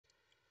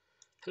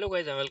Hello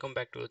guys and welcome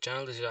back to the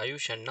channel. This is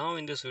Ayush and now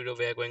in this video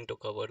we are going to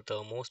cover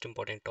the most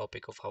important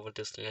topic of our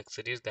this Linux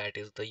series, that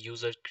is the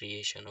user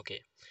creation.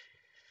 Okay.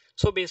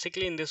 So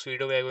basically in this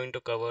video we are going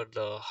to cover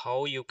the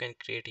how you can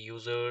create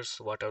users,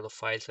 what are the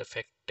files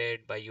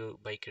affected by you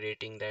by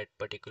creating that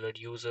particular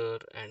user,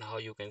 and how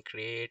you can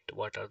create,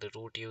 what are the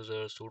root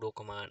users, sudo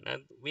command,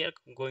 and we are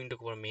going to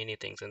cover many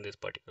things in this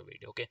particular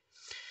video. Okay.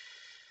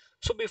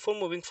 So before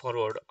moving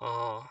forward,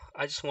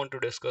 I just want to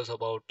discuss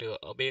about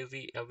a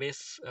very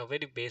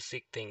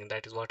basic thing,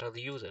 that is what are the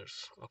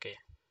users. Okay,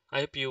 I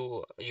hope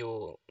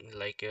you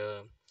like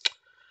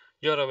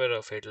you're aware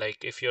of it.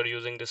 Like if you're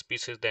using this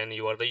PC, then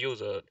you are the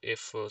user.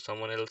 If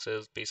someone else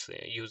is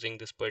PC, using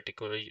this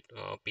particular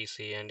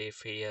PC, and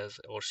if he has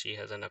or she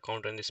has an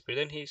account on this PC,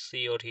 then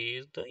she or he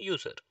is the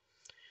user.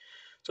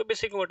 So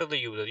basically, what are the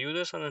users?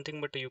 Users are nothing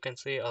but you can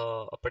say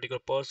a particular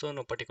person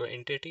or particular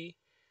entity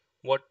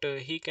what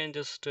he can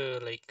just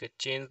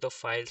change the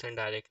files and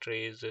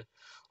directories,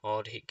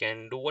 or he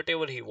can do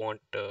whatever he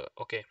want.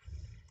 Okay,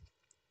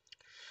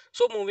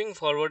 so moving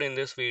forward in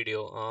this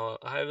video,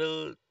 I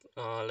will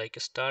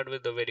start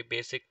with the very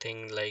basic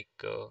thing,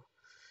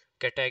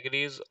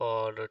 categories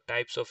or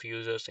types of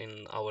users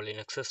in our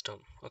Linux system.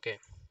 Okay,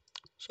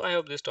 so I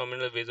hope this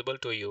terminal is visible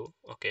to you.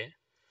 Okay,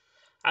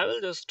 I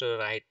will just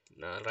write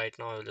right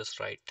now I will just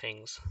write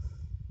things.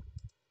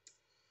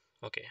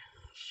 Okay,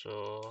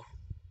 so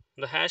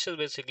the hash is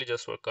basically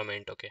just for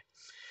comment. Okay,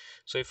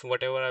 so if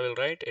whatever I will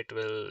write, it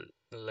will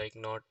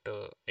not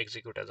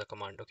execute as a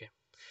command. Okay,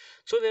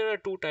 so there are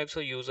two types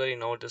of user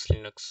in our this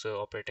Linux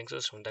operating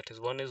system, that is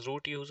one is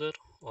root user,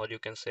 or you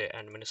can say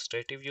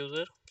administrative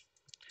user,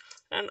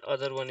 and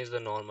other one is the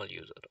normal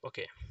user.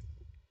 Okay,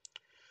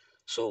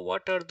 so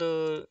what are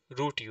the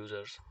root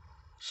users?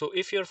 So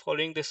if you're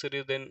following this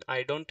series, then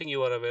I don't think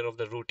you are aware of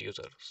the root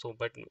user. So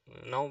but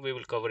now we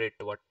will cover it,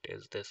 what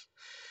is this.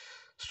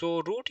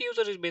 So root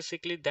user is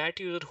basically that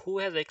user who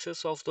has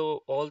access of the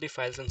all the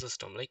files and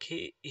system. Like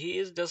he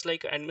is just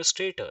like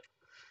administrator.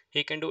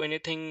 He can do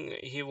anything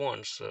he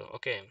wants.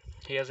 Okay,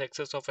 he has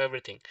access of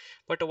everything.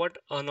 But what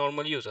a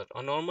normal user?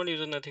 A normal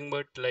user nothing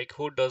but like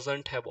who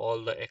doesn't have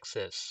all the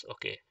access.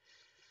 Okay,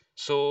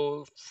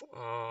 so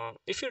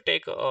if you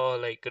take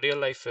a real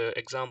life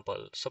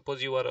example,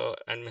 suppose you are a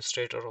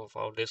administrator of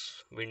our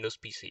this Windows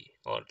PC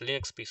or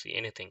Linux PC,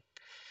 anything.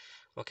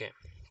 Okay,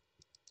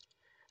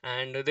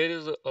 and there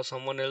is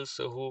someone else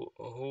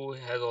who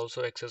has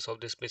also access of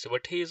this PC,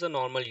 but he is a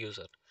normal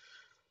user.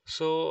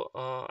 So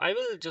I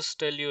will just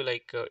tell you,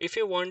 if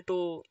you want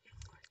to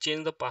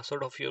change the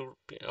password of your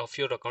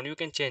account, you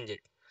can change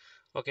it.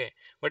 Okay,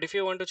 but if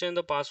you want to change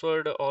the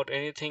password or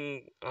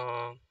anything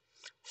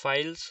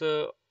files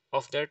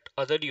of that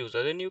other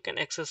user, then you can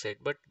access it,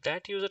 but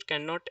that user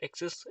cannot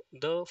access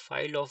the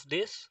file of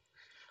this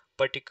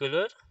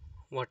particular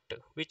what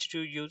which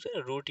user,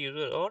 root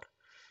user or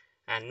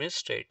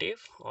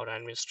administrative or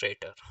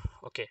administrator.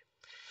 Okay,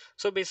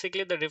 so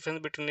basically the difference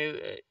between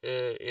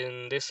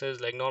in this is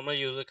like normal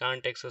user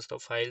can't access the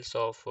files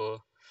of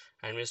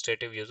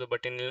administrative user,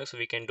 but in Linux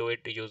we can do it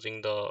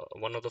using the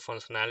one of the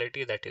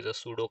functionality, that is a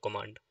sudo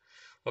command.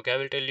 Okay, I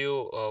will tell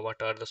you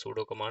what are the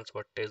sudo commands,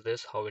 what is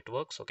this, how it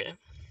works. Okay,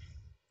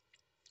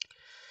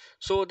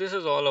 so this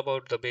is all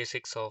about the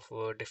basics of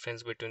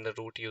difference between the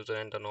root user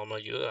and the normal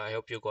user. I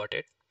hope you got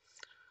it.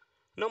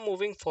 Now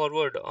moving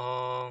forward,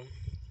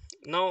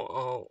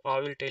 now I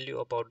will tell you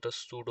about the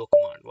sudo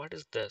command. What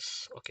is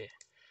this? Okay,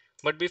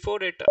 but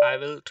before it I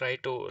will try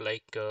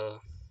to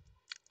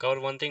cover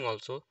one thing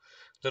also,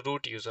 the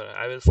root user.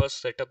 I will first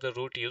set up the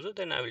root user,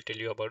 then I will tell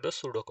you about the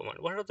sudo command.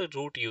 What are the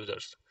root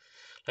users?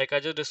 Like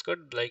I just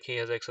discussed, like he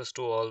has access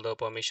to all the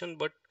permission,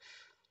 but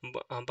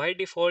by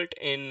default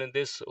in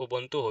this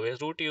Ubuntu OS,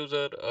 root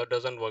user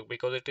doesn't work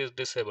because it is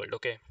disabled.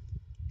 Okay,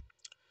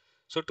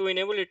 so to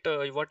enable it,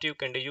 what you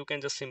can do, you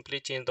can just simply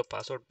change the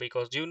password,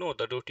 because you know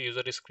the root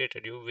user is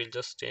created, you will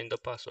just change the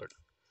password.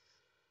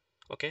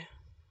 Okay,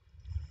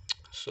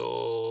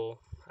 so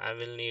I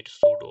will need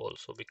sudo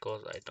also,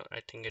 because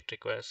I think it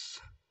requires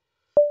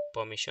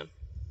permission.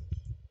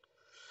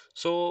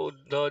 So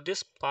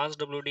this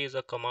passwd is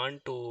a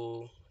command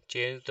to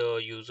change the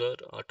user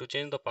to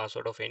change the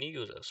password of any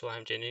user. So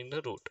I'm changing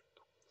the root.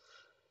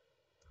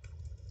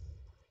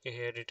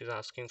 Here it is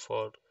asking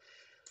for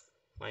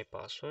my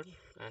password,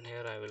 and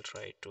here I will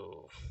try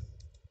to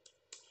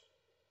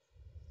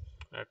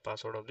add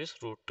password of this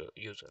root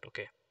user.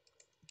 Okay,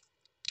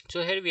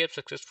 so here we have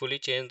successfully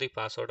changed the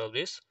password of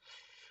this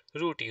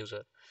root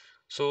user.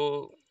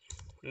 So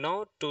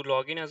now to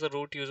log in as a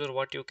root user,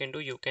 what you can do,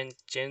 you can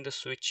change the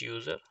switch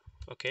user.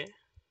 Okay,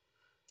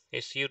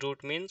 su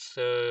root means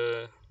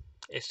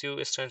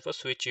su stands for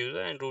switch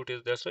user, and root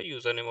is just the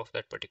username of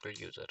that particular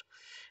user.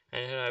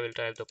 And here I will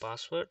type the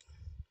password,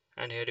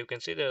 and here you can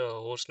see the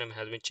host name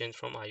has been changed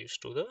from Ayush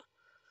to the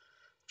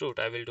root.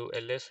 I will do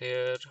ls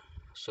here,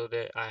 so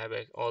that I have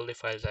all the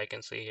files I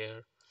can see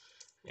here.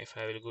 If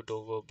I will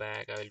go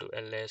back, I will do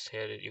ls.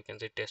 Here you can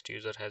see test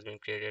user has been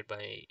created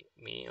by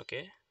me.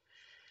 Okay,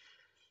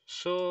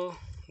 so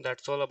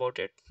that's all about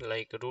it,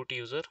 like root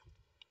user.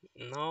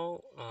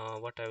 Now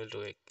what I will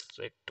do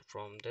exit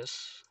from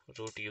this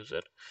root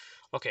user.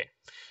 Okay,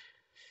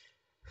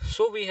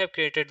 so we have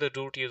created the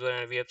root user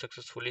and we have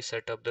successfully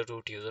set up the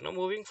root user. Now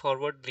moving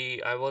forward,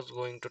 the I was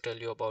going to tell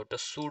you about the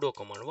sudo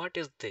command. What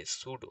is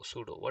this?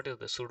 Sudo. What is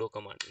the sudo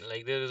command?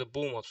 Like there is a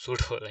boom of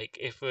sudo. Like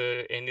if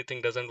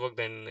anything doesn't work,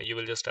 then you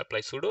will just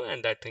apply sudo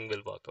and that thing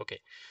will work. Okay.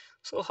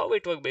 So how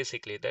it works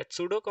basically? That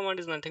sudo command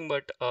is nothing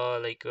but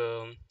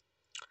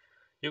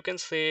you can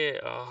say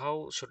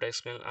how should I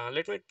explain?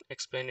 Let me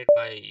explain it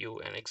by you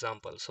an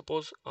example.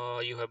 Suppose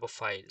you have a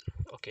file.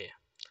 Okay,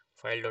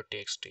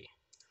 file.txt.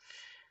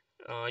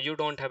 You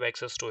don't have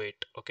access to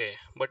it, okay,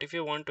 but if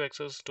you want to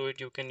access to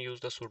it, you can use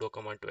the sudo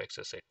command to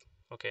access it.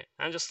 Okay,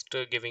 I'm just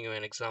giving you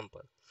an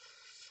example.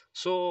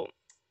 So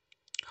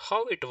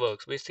how it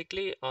works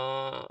basically,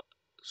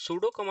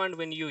 sudo command,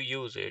 when you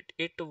use it,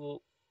 it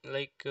will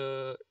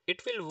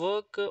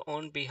work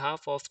on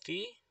behalf of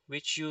the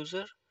which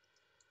user?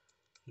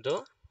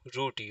 The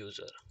root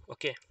user.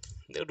 Okay,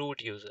 the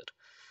root user,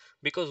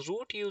 because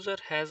root user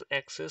has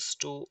access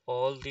to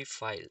all the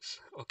files.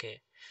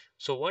 Okay,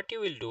 so what you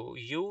will do,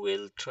 you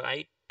will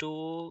try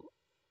to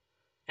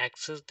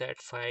access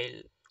that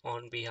file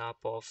on behalf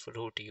of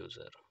root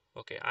user.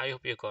 Okay, I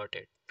hope you got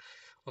it.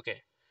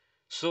 Okay,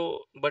 so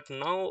but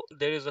now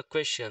there is a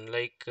question,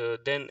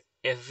 then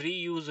every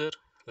user,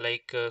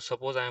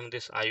 suppose I am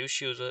this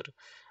Ayush user,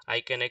 I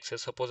can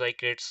access, suppose I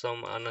create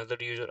some another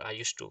user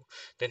Ayush too,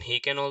 then he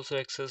can also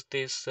access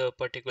this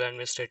particular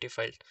administrative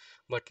file.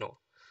 But no,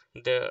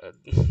 the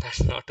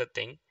that's not a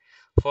thing.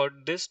 For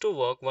this to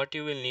work, what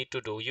you will need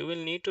to do, you will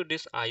need to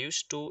this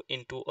Ayush2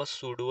 into a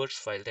sudoers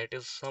file. That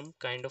is some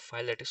kind of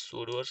file, that is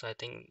sudoers. I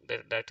think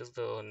that is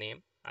the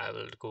name. I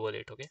will Google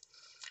it. Okay,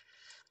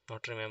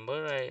 not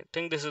remember. I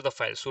think this is the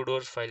file,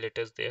 sudoers file. It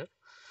is there.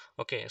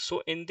 Okay,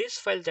 so in this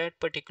file, that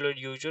particular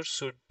user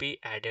should be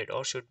added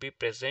or should be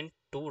present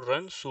to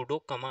run sudo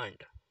command.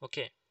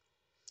 Okay,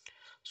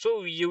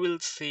 so you will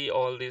see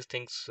all these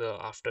things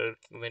after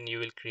when you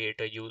will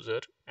create a user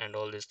and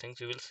all these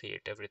things. You will see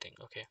it everything.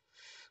 Okay,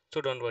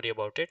 so don't worry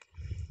about it.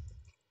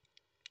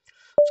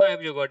 So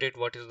have you got it?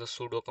 What is the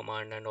sudo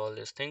command and all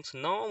these things?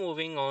 Now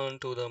moving on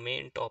to the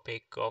main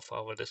topic of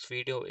our this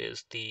video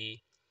is the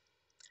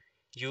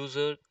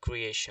user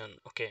creation.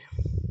 Okay.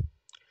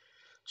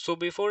 So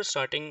before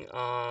starting,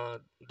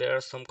 there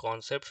are some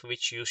concepts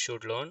which you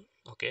should learn.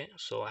 Okay.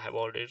 So I have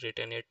already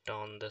written it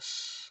on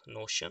this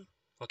Notion.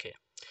 Okay.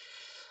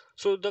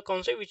 So the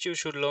concept which you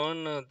should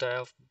learn,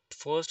 the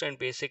first and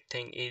basic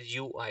thing is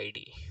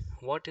UID.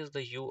 What is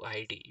the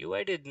UID?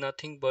 UID is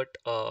nothing but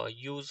a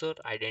user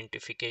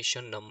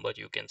identification number,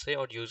 you can say,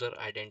 or user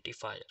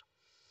identifier.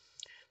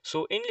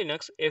 So in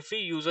Linux, every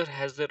user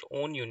has their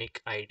own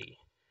unique ID.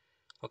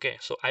 Okay,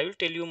 so I will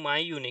tell you my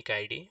unique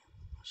ID.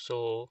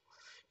 So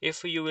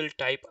if you will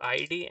type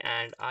ID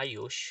and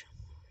Ayush,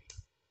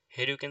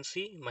 here you can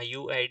see my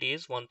UID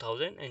is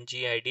 1000 and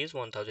GID is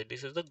 1000.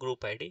 This is the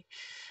group ID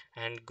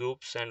and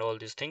groups and all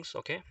these things.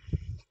 Okay,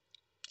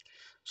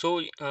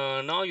 so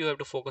now you have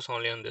to focus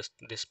only on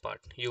this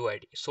part,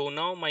 UID. So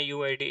now my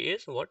UID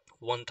is what?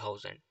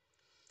 1000.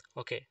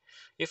 Okay,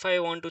 if I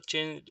want to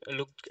change,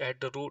 look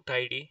at the root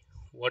ID,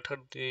 what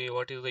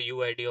is the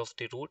UID of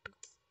the root?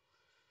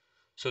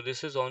 So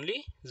this is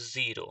only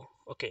 0.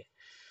 Okay,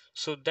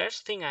 so that's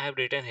thing I have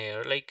written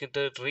here, like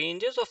the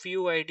ranges of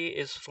UID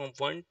is from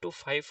 1 to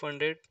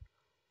 500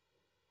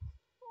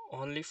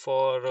 only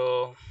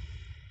for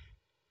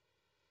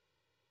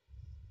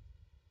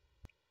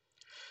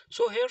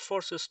so here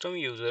for system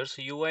users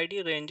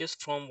UID ranges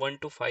from 1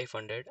 to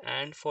 500,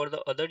 and for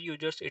the other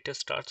users it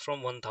starts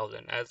from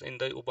 1000, as in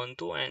the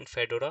Ubuntu and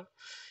Fedora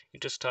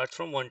it starts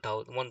from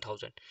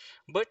 1000.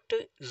 But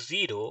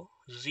 0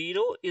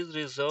 is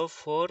reserved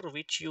for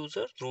which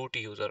user? Root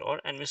user or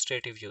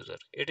administrative user.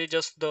 It is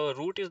just the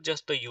root is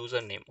just the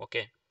username.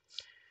 Okay,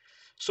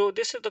 so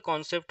this is the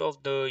concept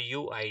of the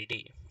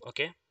UID.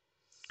 Okay,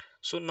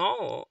 so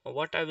now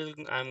what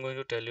I'm going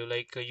to tell you,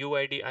 like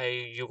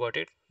UID, you got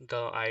it.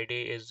 The ID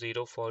is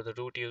 0 for the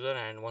root user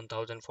and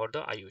 1000 for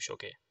the Ayush.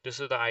 Okay, this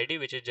is the ID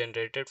which is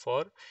generated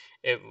for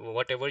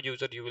whatever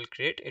user you will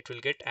create. It will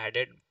get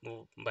added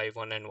by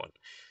one and one.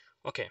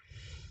 Okay,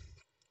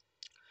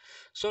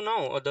 so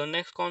now the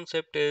next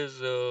concept is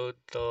the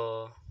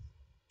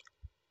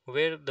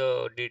where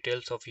the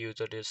details of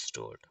user is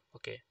stored.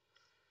 Okay,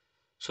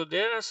 so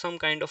there are some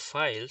kind of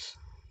files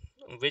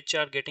which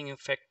are getting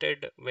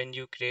infected when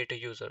you create a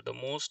user. The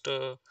most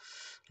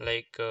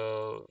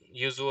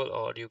usual,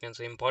 or you can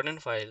say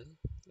important file,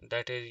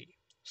 that is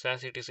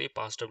slash etc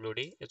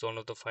passwd is one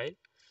of the file,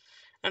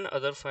 and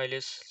other file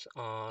is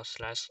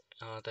slash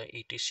the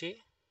etc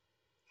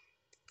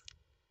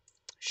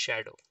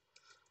shadow.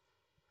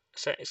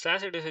 Slash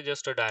etc is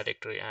just a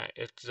directory,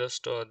 it's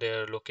just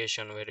their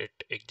location where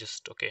it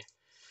exists. Okay,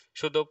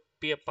 so the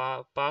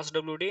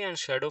passwd and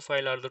shadow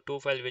file are the two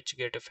files which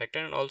get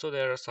affected, and also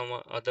there are some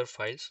other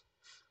files,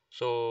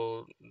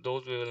 so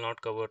those we will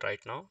not cover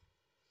right now.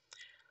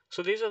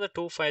 So these are the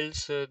two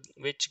files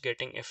which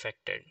getting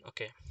affected.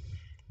 Okay,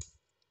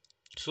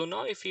 so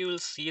now if you will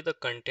see the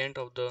content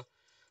of the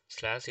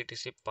slash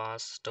etc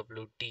pass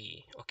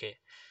wd. Okay,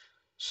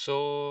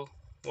 so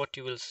what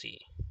you will see,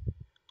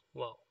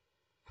 wow,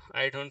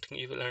 I don't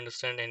think you will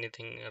understand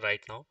anything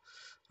right now.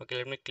 Okay,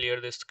 let me clear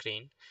this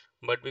screen.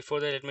 But before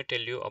that, let me tell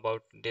you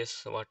about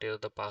this, what is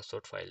the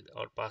password file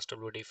or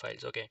passwd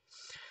files. Okay,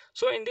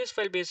 so in this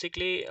file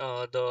basically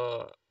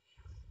the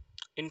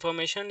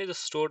information is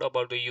stored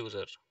about the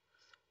user.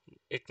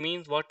 It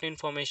means what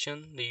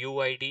information? The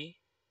UID,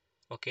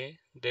 okay,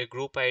 their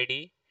group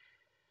ID,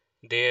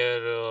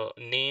 their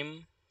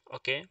name,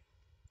 okay,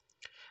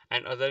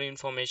 and other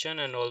information,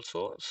 and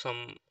also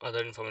some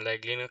other information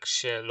like Linux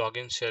shell,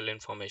 login shell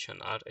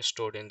information are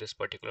stored in this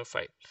particular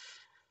file.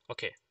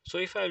 Okay, so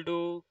if I'll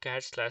do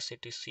cat slash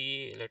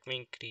etc, let me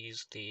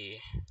increase the,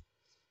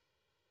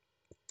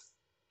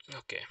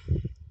 okay,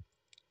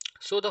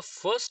 so the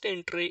first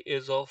entry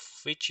is of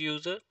which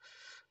user?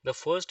 The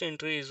first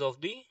entry is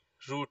of the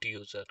root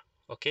user.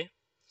 Okay,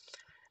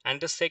 and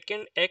the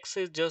second X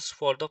is just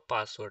for the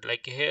password.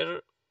 Like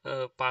here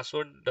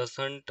password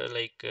doesn't it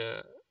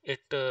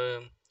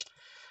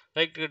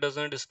like it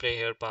doesn't display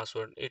here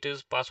password. It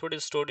is password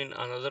is stored in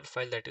another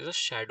file, that is a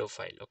shadow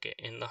file, okay,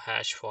 in the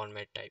hash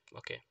format type.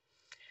 Okay,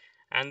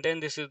 and then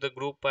this is the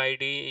group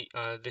ID,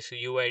 this is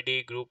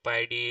UID, group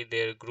ID,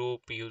 their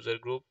group, user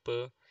group,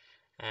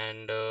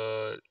 and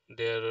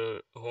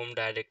their home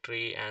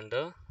directory, and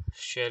the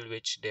shell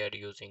which they are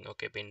using,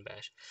 okay, bin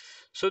bash.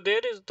 So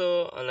there is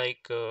the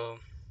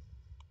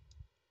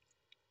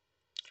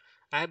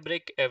I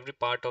break every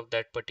part of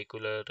that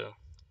particular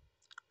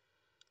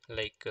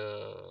like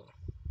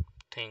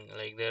thing.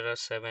 Like there are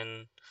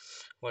seven,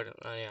 what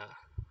yeah,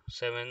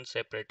 seven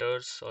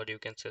separators, or you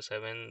can say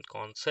seven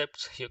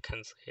concepts you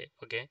can say,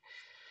 okay,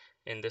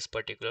 in this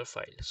particular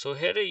file. So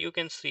here you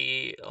can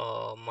see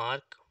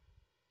mark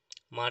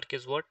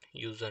is what?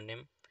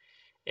 Username.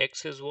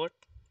 X is what?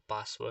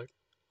 Password.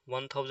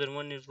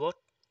 1001 is what?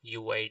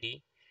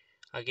 UID.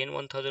 Again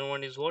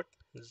 1001 is what?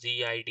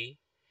 ZID.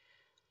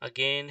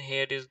 Again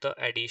here is the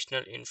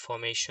additional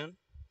information,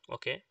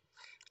 okay,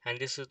 and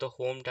this is the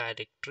home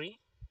directory,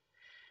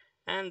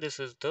 and this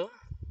is the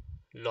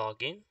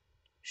login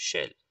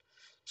shell.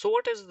 So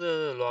what is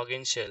the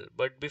login shell?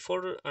 But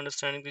before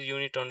understanding this, you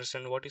need to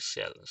understand what is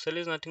shell. Shell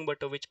is nothing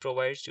but which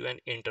provides you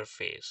an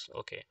interface,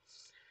 okay,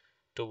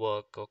 to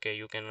work. Okay,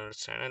 you can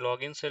understand. And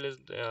login shell is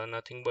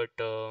nothing but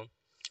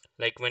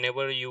like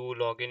whenever you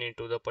log in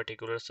into the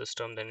particular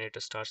system, then it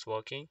starts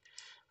working.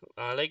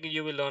 Like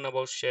you will learn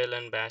about shell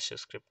and bash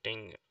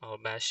scripting, or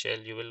bash shell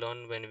you will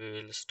learn when we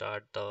will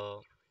start the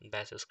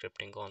bash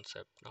scripting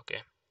concept.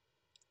 Okay,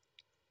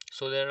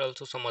 so there are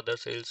also some other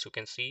shells you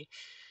can see,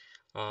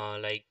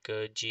 like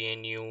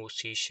GNU,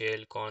 C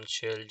shell, Conch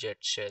shell, Jet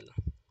shell.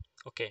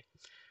 Okay,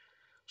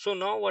 so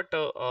now what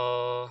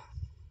I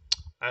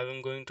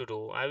am going to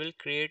do, I will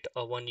create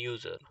a one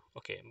user.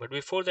 Okay, but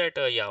before that,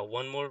 yeah,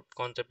 one more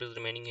concept is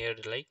remaining here,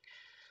 like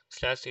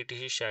slash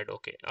etc shadow.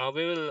 Okay,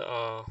 we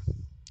will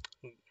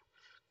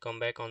come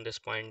back on this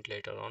point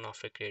later on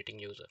after creating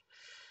user.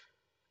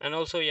 And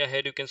also, yeah,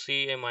 here you can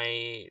see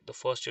my the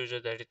first user,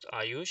 that is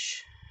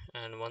Ayush,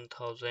 and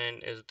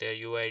 1000 is their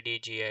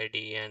UID, GID,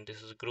 and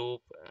this is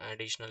group,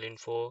 additional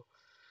info.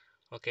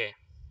 Okay,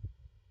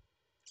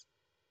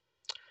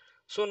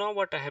 so now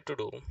what I have to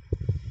do,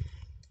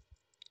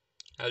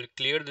 I will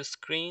clear the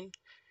screen,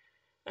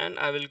 and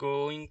I will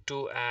going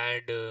to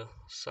add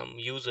some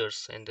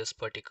users in this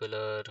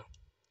particular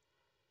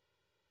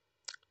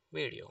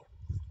video.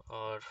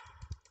 Or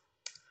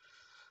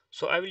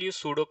so I will use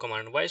sudo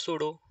command. Why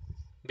sudo?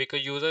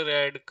 Because user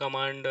add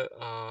command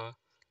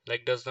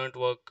like does not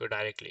work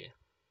directly.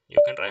 You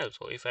can try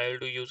also. If I will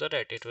do user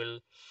add, it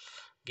will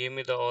give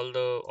me the all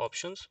the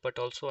options. But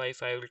also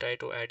if I will try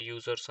to add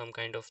user some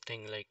kind of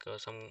thing, like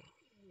some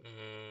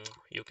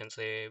you can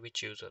say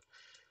which user,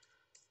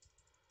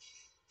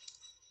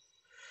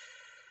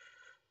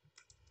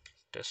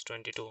 test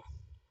 22.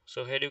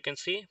 So here you can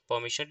see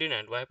permission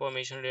denied. Why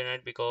permission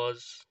denied?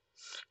 Because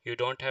you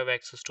don't have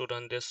access to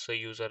run this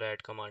user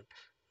add command,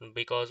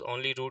 because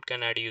only root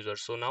can add user.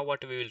 So now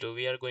what we will do,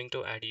 we are going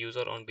to add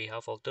user on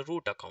behalf of the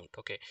root account.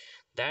 Okay,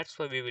 that's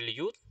why we will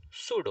use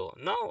sudo.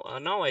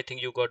 Now I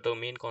think you got the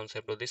main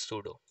concept of this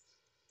sudo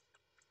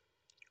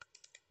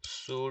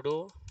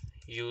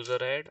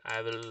user add.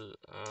 I will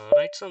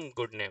write some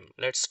good name.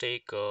 Let's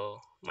take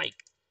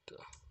Mike.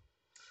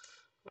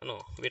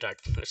 No, Virat.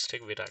 Let's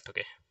take Virat.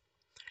 Okay,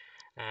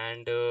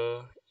 and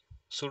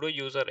sudo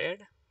user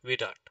add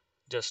Virat.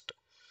 Just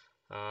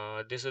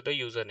this is the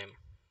username.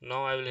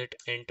 Now I will hit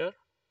enter,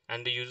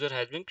 and the user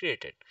has been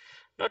created.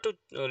 Now to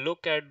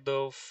look at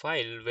the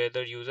file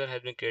whether user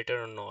has been created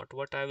or not,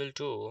 what I will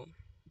do,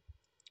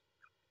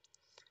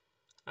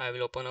 I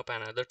will open up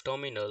another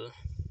terminal.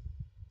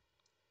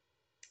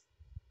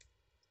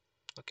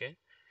 Okay,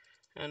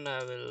 and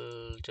I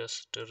will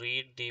just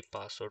read the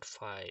password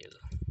file,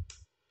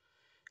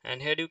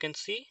 and here you can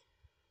see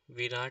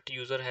Virat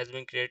user has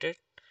been created,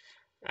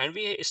 and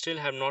we still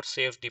have not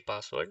saved the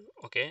password.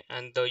 Okay,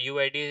 and the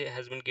UID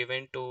has been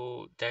given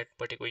to that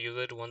particular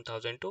user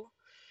 1002,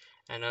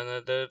 and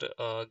another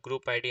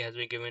group ID has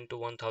been given to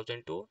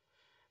 1002,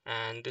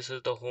 and this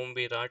is the home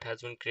virat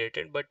has been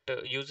created, but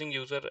using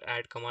user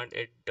add command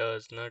it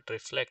does not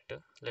reflect.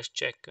 Let's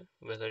check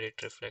whether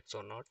it reflects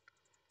or not.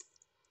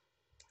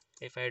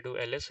 If I do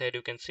ls, here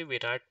you can see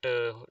virat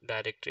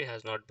directory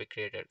has not been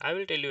created. I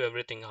will tell you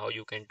everything how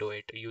you can do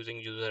it using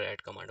user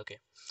add command. Okay,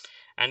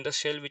 and the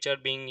shell which are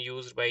being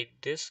used by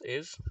this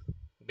is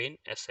bin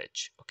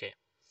sh. Okay,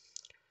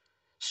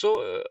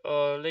 so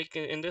like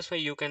in this way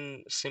you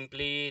can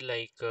simply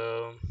like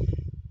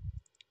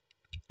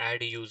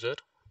add user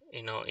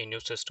in your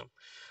system.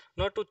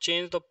 Now to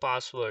change the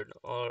password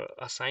or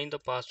assign the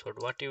password,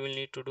 what you will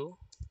need to do,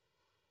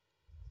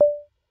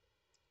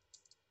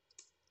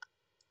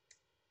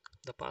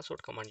 the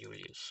password command you will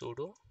use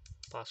sudo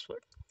password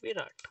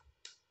virat.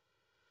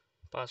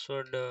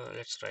 Password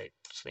let's write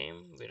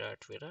same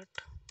virat.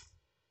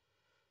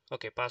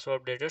 Okay,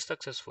 password updated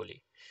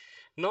successfully.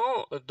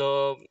 Now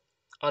the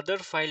other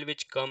file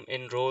which come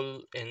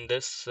enroll in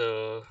this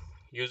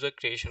user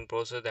creation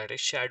process, that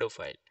is shadow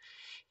file.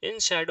 In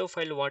shadow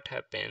file what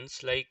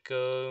happens, like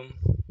all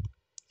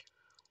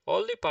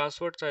the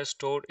passwords are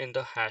stored in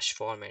the hash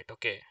format.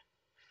 Okay,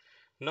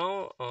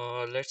 now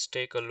let's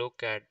take a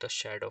look at the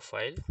shadow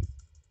file.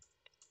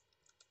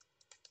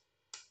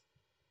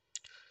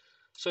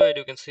 So here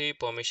you can see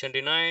permission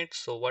denied.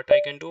 So what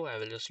I can do, I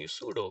will just use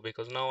sudo,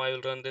 because now I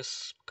will run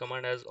this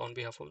command as on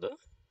behalf of the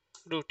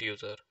root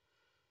user.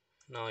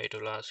 Now it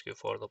will ask you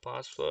for the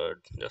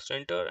password, just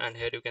enter, and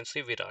here you can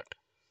see virat.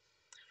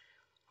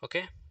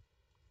 Okay,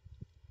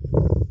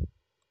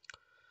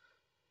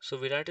 so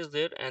virat is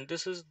there, and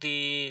this is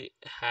the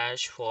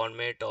hash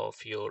format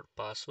of your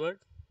password.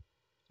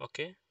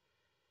 Okay,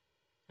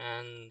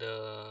 and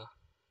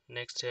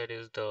next here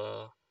is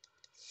the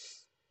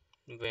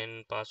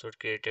when password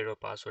created or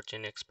password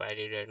change,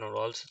 expiry date, and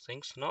all these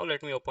things. Now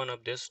let me open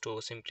up this to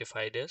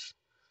simplify this.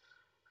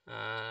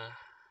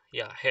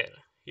 Yeah, here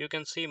you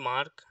can see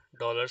mark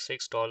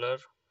 $6.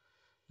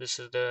 This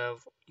is the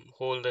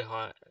whole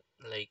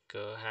like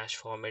hash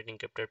format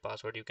encrypted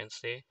password you can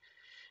say,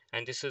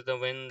 and this is the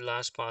when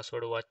last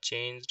password was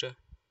changed.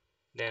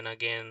 Then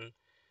again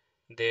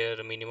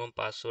their minimum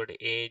password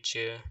age,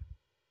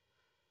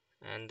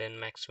 and then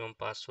maximum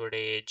password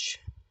age,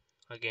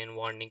 again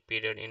warning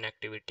period,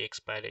 inactivity,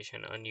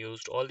 expiration,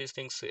 unused, all these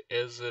things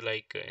is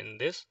like in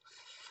this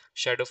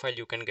shadow file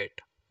you can get,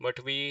 but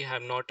we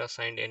have not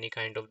assigned any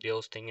kind of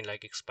those things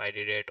like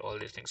expiry date, all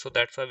these things, so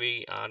that's why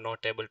we are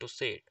not able to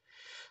say it.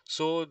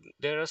 So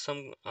there are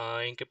some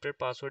encrypted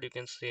password you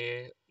can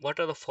say. What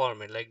are the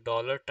format, like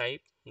dollar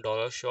type,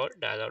 dollar short,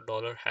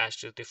 dollar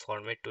hash is the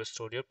format to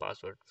store your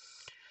password.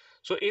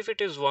 So if it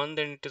is 1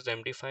 then it is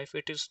MD5, if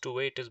it is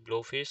 2A it is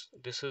blowface,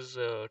 this is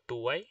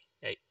 2Y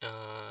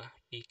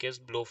EKS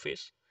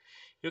blowface.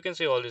 You can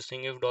say all these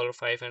things. If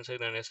 $5 and 6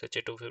 then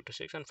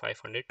SHA-256 and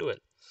 512.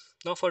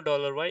 Now for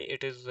 $Y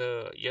it is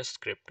yes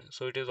script,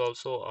 so it is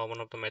also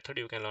one of the method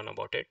you can learn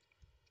about it.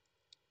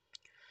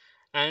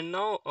 And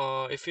now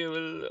if you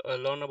will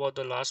learn about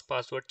the last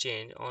password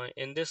change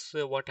in this,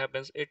 what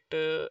happens, it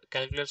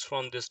calculates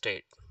from this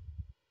date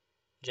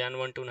Jan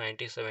 1 to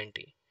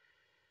 1970.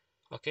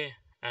 Okay,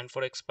 and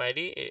for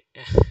expiry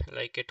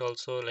like it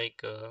also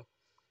like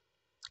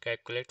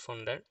calculate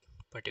from that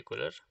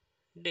particular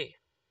day.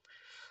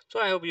 So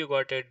I hope you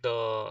got it,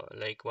 the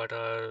like what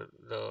are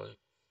the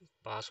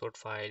password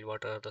file,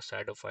 what are the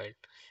shadow file.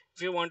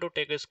 If you want to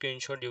take a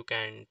screenshot you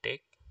can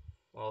take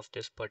of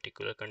this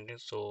particular content,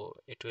 so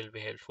it will be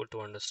helpful to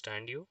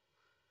understand you.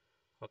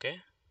 Okay,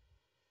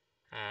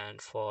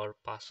 and for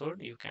password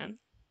you can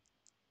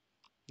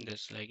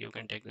this like you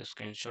can take the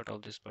screenshot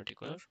of this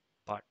particular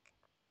part.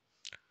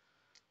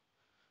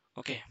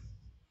 Okay,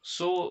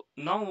 so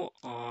now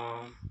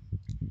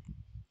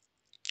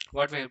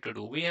what we have to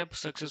do, we have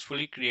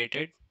successfully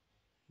created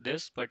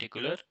this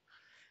particular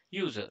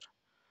user.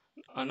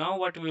 Now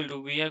what we will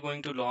do, we are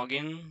going to log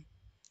in.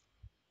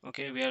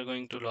 Okay, we are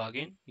going to log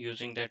in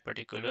using that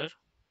particular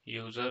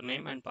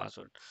username and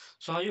password.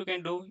 So how you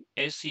can do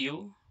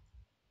su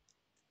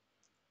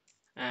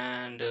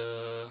and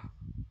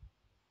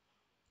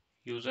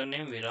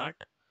username virat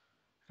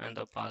and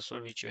the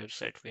password which you have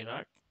set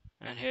virat,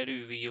 and here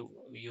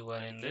you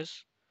are in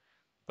this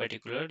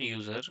particular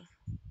user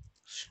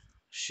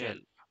shell.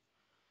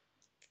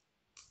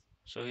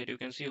 So here you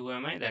can see who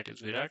am I, that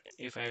is virat.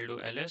 If I do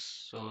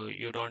ls, so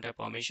you don't have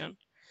permission,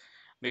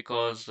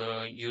 because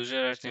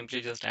user simply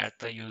just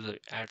adds a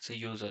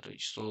user,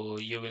 so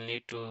you will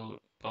need to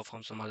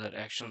perform some other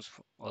actions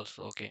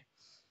also. Okay,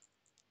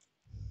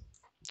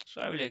 so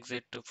I will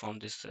exit from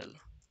this cell.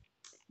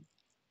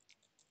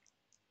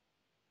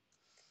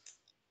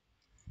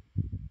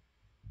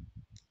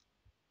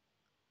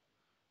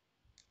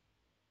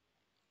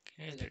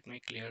 Okay, let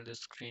me clear the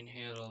screen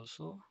here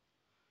also.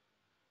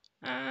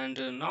 And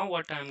now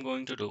what I'm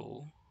going to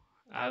do,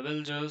 I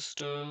will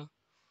just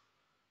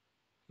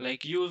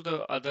like use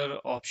the other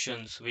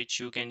options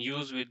which you can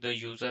use with the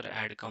user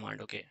add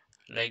command. Okay,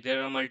 like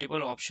there are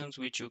multiple options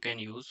which you can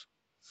use.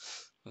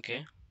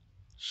 Okay,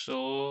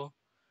 so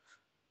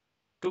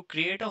To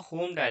create a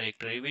home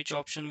directory, which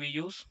option we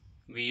use?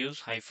 We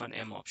use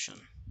 -m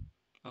option.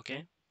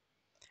 Okay.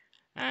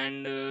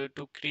 And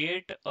to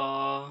create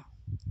a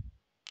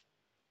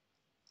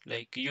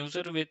like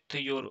user with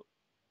your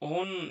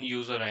own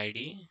user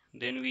ID,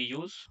 then we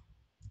use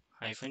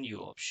 -u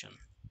option.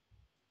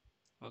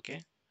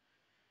 Okay.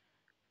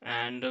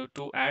 And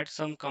to add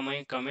some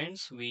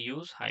comments, we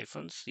use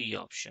 -c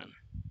option.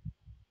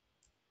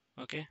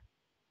 Okay.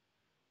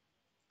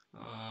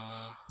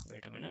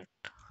 Wait a minute.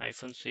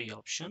 -c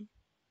option.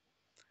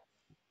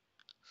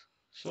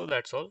 So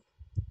that's all.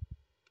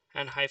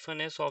 And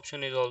 -s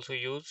option is also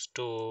used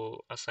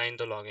to assign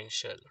the login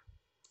shell.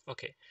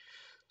 Okay.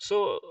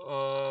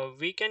 So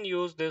we can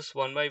use this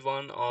one by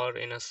one or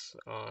in a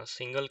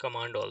single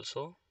command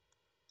also.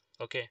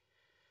 Okay.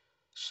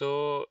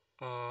 So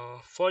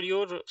for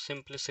your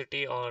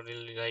simplicity or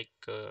like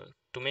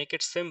to make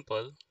it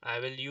simple, I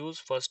will use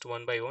first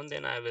one by one,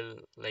 then I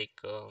will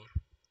like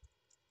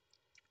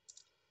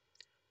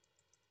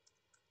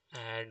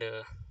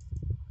add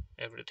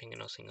everything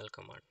in a single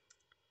command.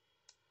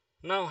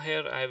 Now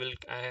here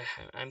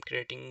I'm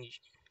creating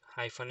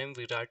 -m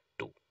virat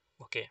 2.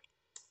 Okay.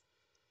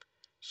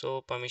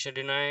 So permission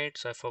denied,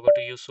 so I forgot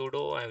to use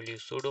sudo. I will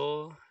use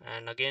sudo,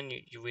 and again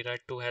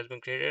virat 2 has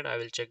been created. I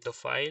will check the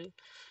file,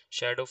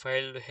 shadow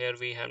file. Here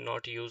we have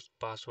not used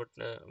password,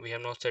 we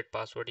have not set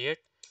password yet.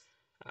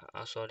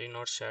 Sorry,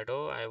 not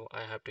shadow,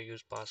 I have to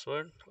use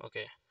password.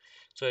 Okay,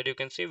 so as you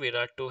can see,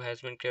 virat 2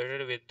 has been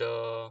created with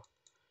the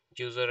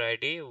user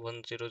ID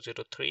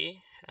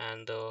 1003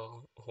 and the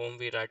home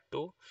virat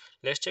 2.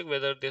 Let's check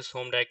whether this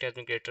home directory has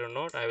been created or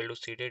not. I will do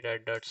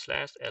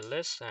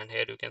cd./ls, and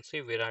here you can see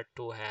virat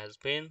 2 has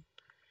been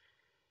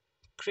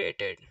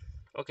created.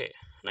 Okay,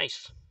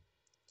 nice.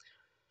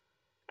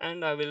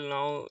 And I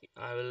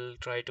will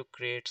try to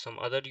create some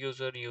other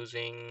user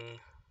using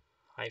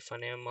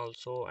 -m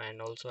also,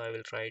 and also I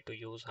will try to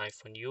use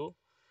 -u.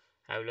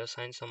 I will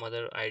assign some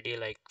other ID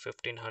like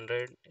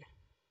 1500.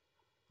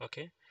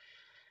 Okay,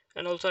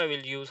 and also I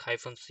will use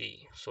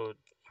 -c. So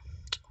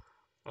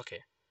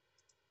okay,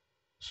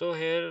 so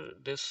here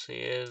this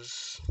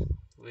is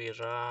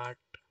virat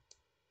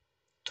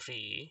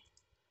 3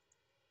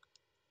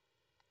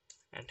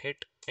 and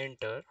hit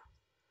enter.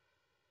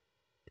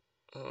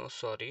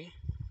 Sorry,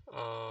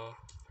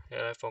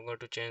 here I forgot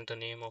to change the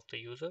name of the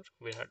user,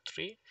 virat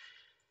 3.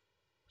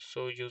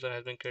 So user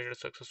has been created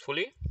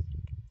successfully.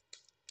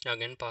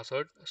 Again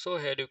password. So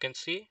here you can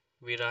see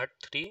virat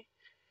 3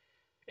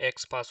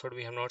 x password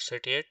we have not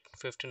set yet.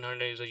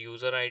 1500 is the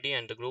user ID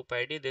and the group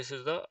ID. This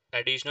is the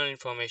additional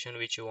information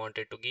which you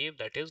wanted to give,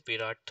 that is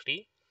virat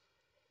 3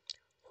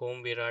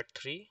 home virat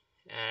 3,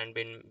 and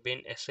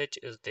bin sh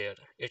is there.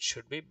 It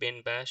should be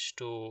bin bash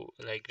to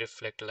like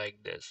reflect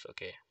like this.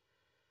 Okay,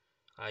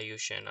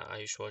 ayush and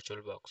ayush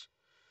virtual box.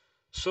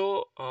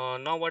 So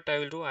now what I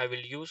will do, I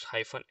will use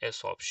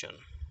 -s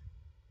option.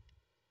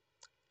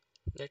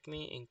 Let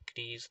me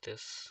increase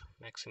this,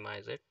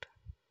 maximize it.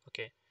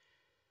 Okay,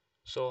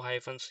 so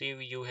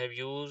 -c you have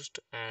used,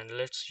 and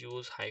let's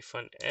use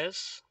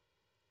 -s.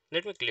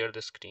 Let me clear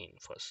the screen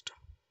first.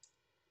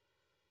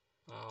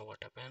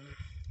 What happened?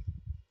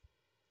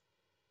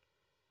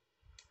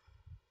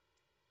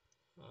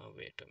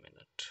 Wait a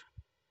minute.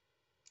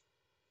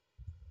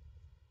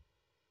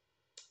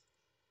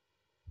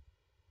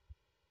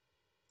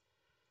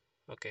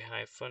 Okay,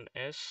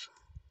 -s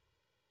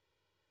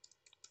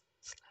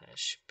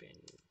 /bin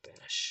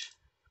bash.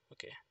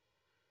 Okay,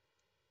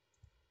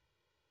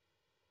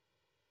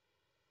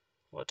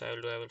 what I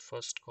will do, I will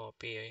first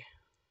copy.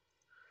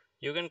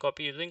 You can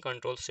copy using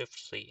Control Shift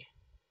C.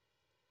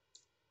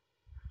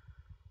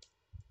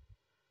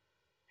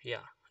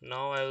 Yeah,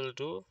 now I will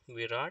do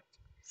virat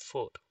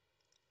 4.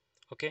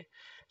 Okay,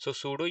 so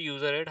sudo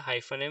useradd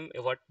 -m.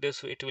 What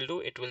this it will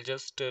do, it will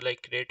just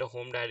like create a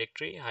home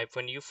directory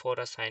 -u for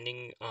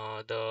assigning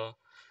the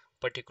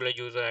particular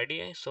user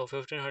ID. So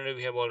 1500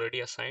 we have already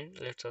assigned.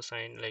 Let's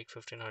assign like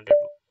 1500.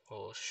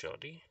 Oh,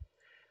 sorry,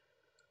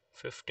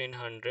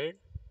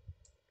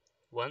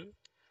 1501.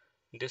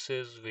 This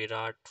is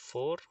virat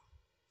 4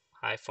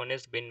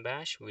 -s bin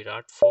bash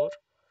virat 4.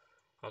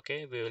 Okay,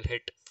 we will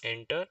hit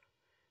enter,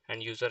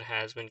 and user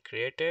has been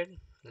created.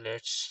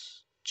 Let's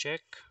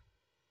check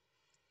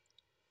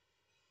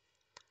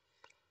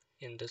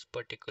in this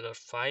particular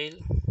file,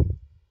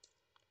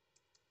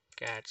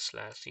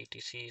 cat/etc/,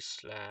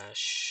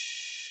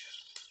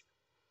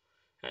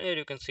 and here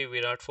you can see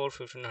virat 4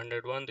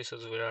 1501. This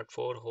is virat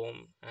 4 home,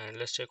 and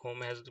let's check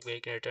home has been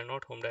created or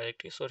not, home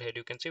directory. So here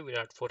you can see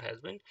virat 4 has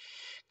been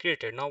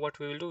created. Now what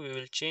we will do, we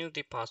will change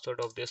the password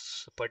of this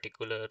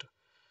particular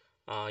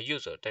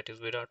user, that is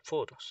virat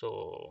 4. So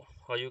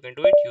how you can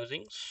do it,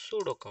 using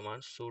sudo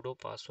command, sudo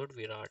password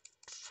virat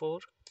 4.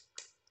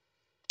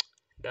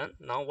 Done.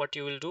 Now what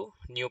you will do,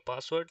 new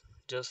password,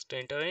 just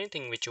enter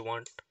anything which you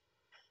want.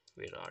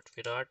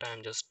 Virat I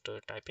am just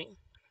typing,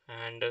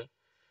 and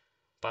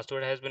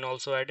password has been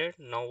also added.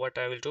 Now what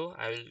I will do,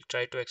 I will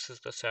try to access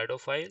the shadow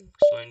file.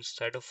 So in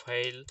shadow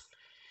file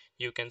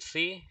you can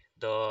see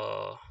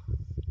the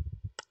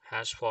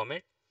hash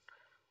format.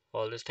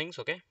 all these things.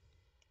 Okay,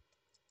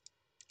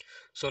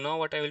 so now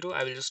what I will do,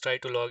 I will just try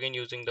to log in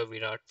using the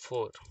virat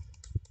 4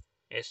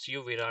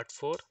 su virat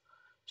 4,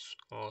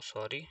 oh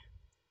sorry,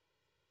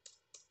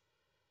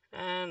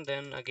 and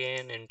then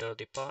again enter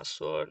the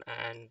password,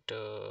 and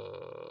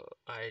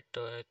I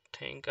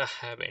think I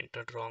have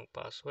entered wrong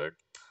password.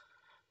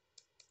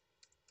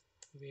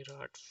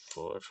 Virat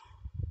 4.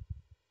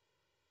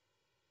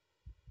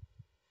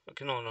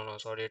 Okay, no,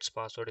 sorry, its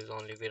password is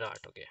only Virat.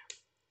 Okay,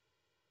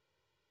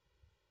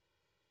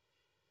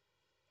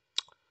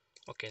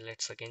 okay,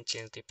 let's again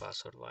change the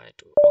password. Why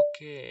to?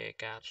 Okay,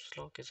 caps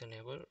lock is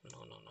enabled.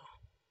 No,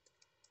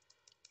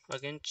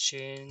 again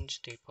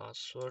change the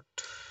password.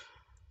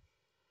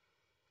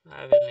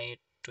 I will need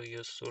to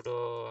use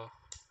sudo.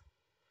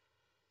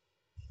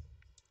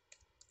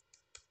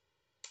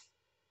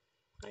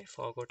 I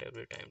forgot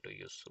every time to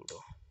use sudo.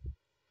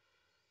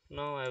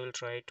 Now I will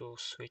try to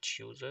switch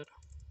user.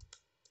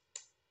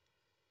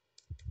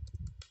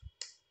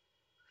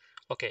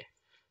 Okay,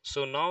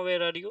 so now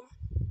where are you?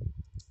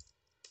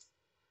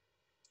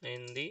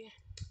 In the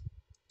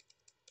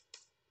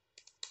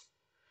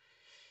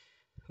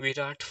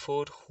Virat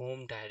 4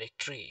 home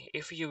directory.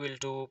 If you will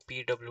do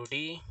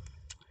pwd,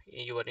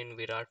 you are in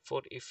Virat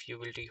 4. If you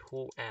will do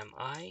who am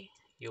I,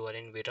 you are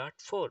in Virat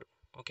 4.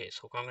 Okay,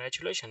 so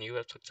congratulations, you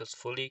have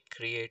successfully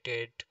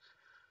created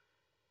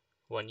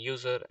one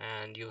user,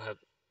 and you have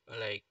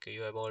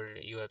you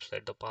have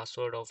set the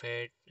password of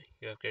it,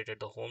 you have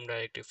created the home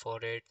directory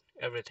for it,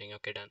 everything.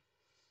 Okay, done.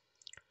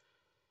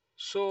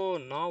 So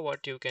now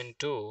what you can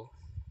do,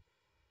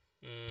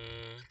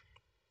 mm,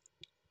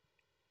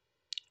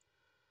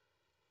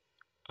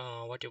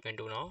 what you can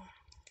do now,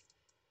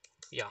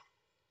 yeah,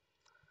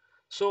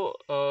 so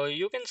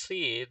you can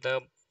see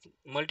the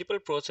multiple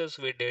process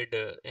we did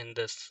in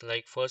this.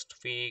 Like first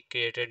we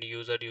created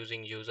user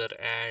using user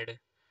add,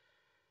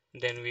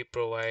 then we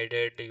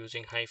provided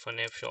using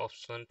 -f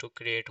option to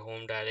create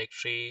home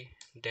directory.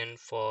 Then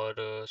for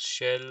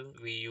shell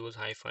we use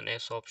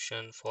 -s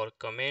option. For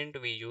comment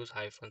we use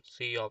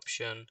 -c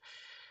option.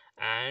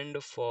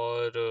 And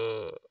for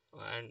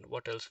and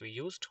what else we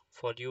used?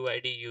 For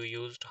UID you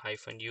used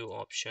 -u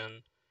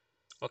option.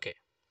 Okay,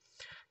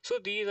 so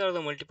these are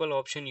the multiple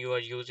option you are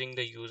using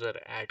the user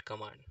add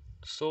command.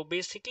 So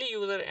basically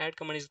user add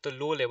command is the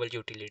low level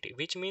utility,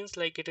 which means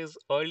like it is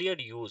earlier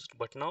used,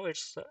 but now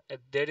it's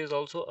there is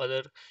also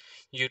other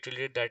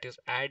utility that is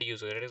add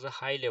user. It is a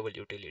high level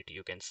utility,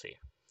 you can say.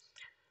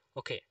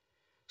 Okay,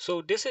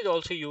 so this is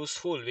also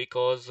useful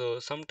because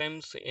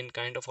sometimes in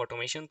kind of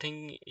automation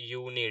thing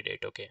you need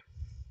it. Okay,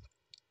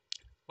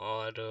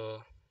 or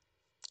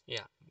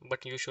yeah,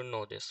 but you should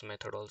know this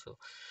method also.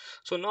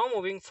 So now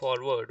moving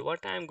forward,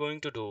 what I'm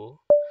going to do,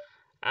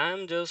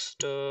 I'm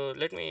just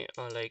let me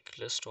like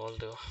list all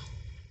the.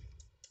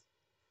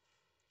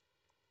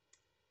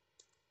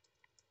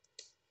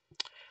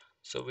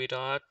 So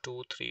Virat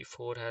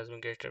 234 has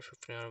been created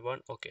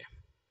 1501. Okay,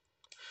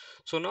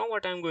 so now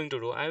what I'm going to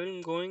do,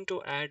 I'm going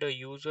to add a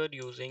user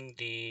using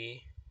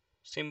the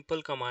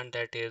simple command,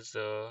 that is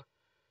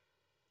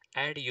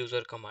add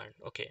user command.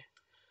 Okay,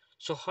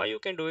 so how you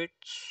can do it,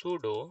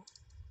 sudo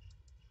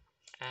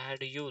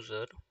add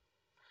user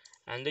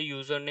and the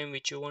username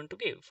which you want to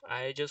give.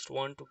 I just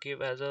want to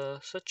give as a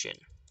Sachin.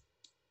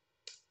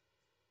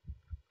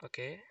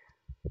 Okay,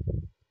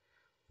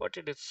 what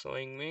it is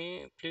showing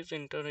me, please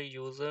enter a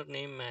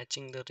username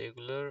matching the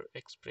regular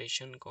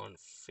expression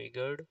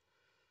configured.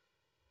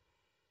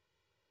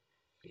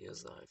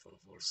 Yes, iPhone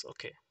 4.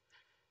 Okay,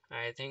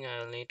 I think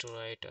I'll need to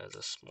write as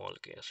a small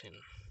case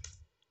in.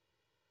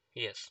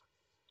 Yes,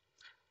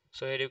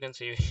 so here you can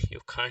see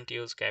you can't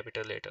use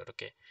capital letter.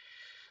 Okay,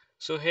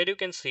 so here you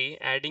can see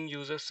adding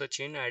user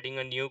Sachin, adding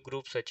a new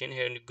group Sachin.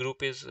 Here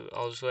group is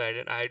also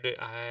added. I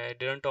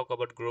didn't talk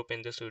about group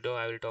in this video.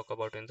 I will talk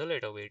about in the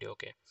later video.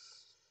 Okay,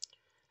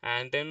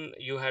 and then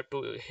you have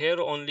to,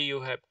 here only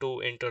you have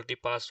to enter the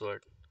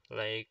password,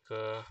 like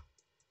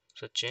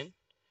Sachin,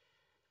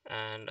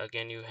 and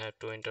again you have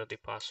to enter the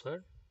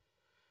password.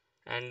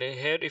 And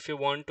here if you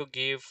want to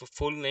give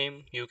full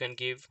name, you can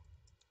give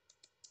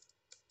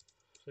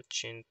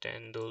Sachin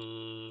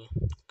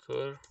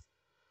Tendulkar,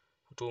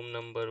 room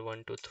number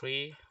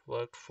 123,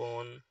 work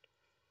phone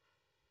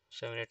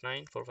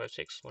 789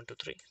 456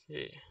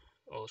 123.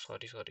 Oh,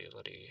 sorry.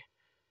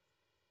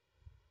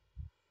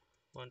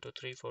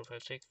 123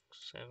 456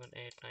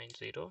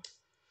 7890.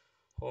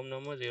 Home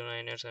number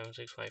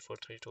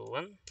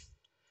 0987654321.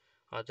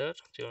 Other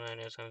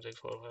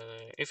 098764.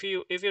 If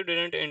you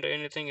didn't enter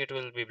anything, it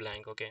will be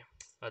blank. Okay.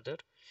 Other,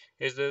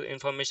 is the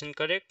information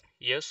correct?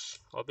 Yes,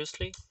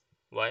 obviously.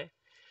 Why?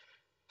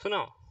 So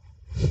now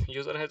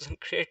user has been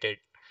created.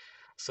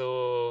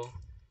 So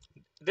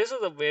this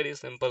is a very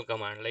simple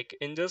command. Like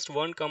in just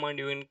one command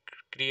you can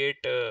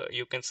create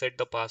you can set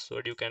the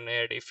password, you can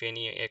add if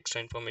any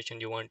extra information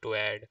you want to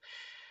add.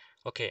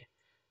 Okay,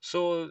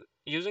 so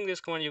using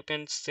this command you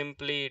can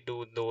simply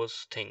do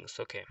those things.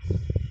 Okay,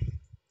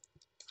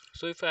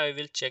 so if I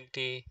will check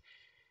the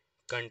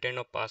content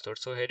of password,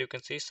 so here you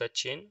can see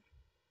Sachin.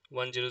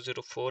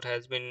 1004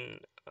 has been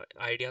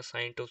ID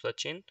assigned to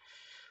Sachin.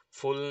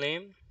 Full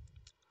name,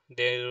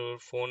 their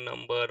phone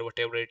number,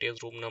 whatever it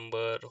is, room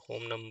number,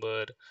 home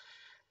number,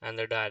 and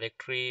the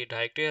directory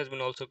has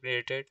been also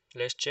created.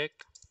 Let's check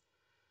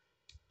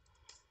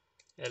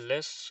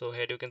ls. So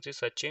here you can see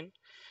Sachin,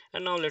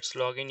 and now let's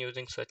log in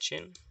using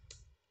Sachin.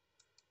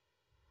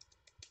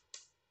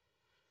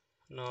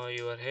 Now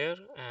you are here,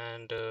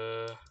 and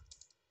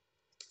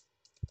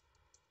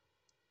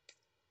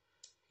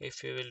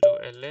if you will do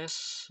ls,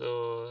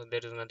 so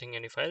there is nothing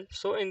any file.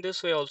 So in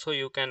this way also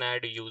you can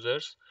add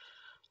users.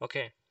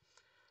 Okay,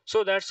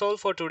 so that's all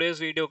for today's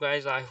video,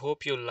 guys. I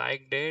hope you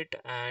liked it,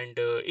 and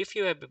if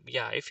you have,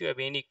 yeah, if you have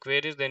any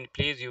queries, then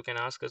please you can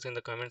ask us in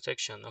the comment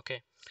section.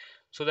 Okay,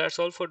 so that's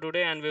all for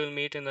today, and we will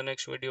meet in the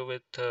next video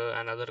with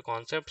another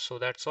concept. So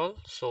that's all.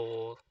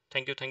 So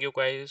thank you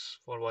guys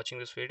for watching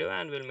this video,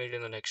 and we'll meet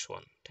in the next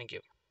one. Thank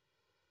you.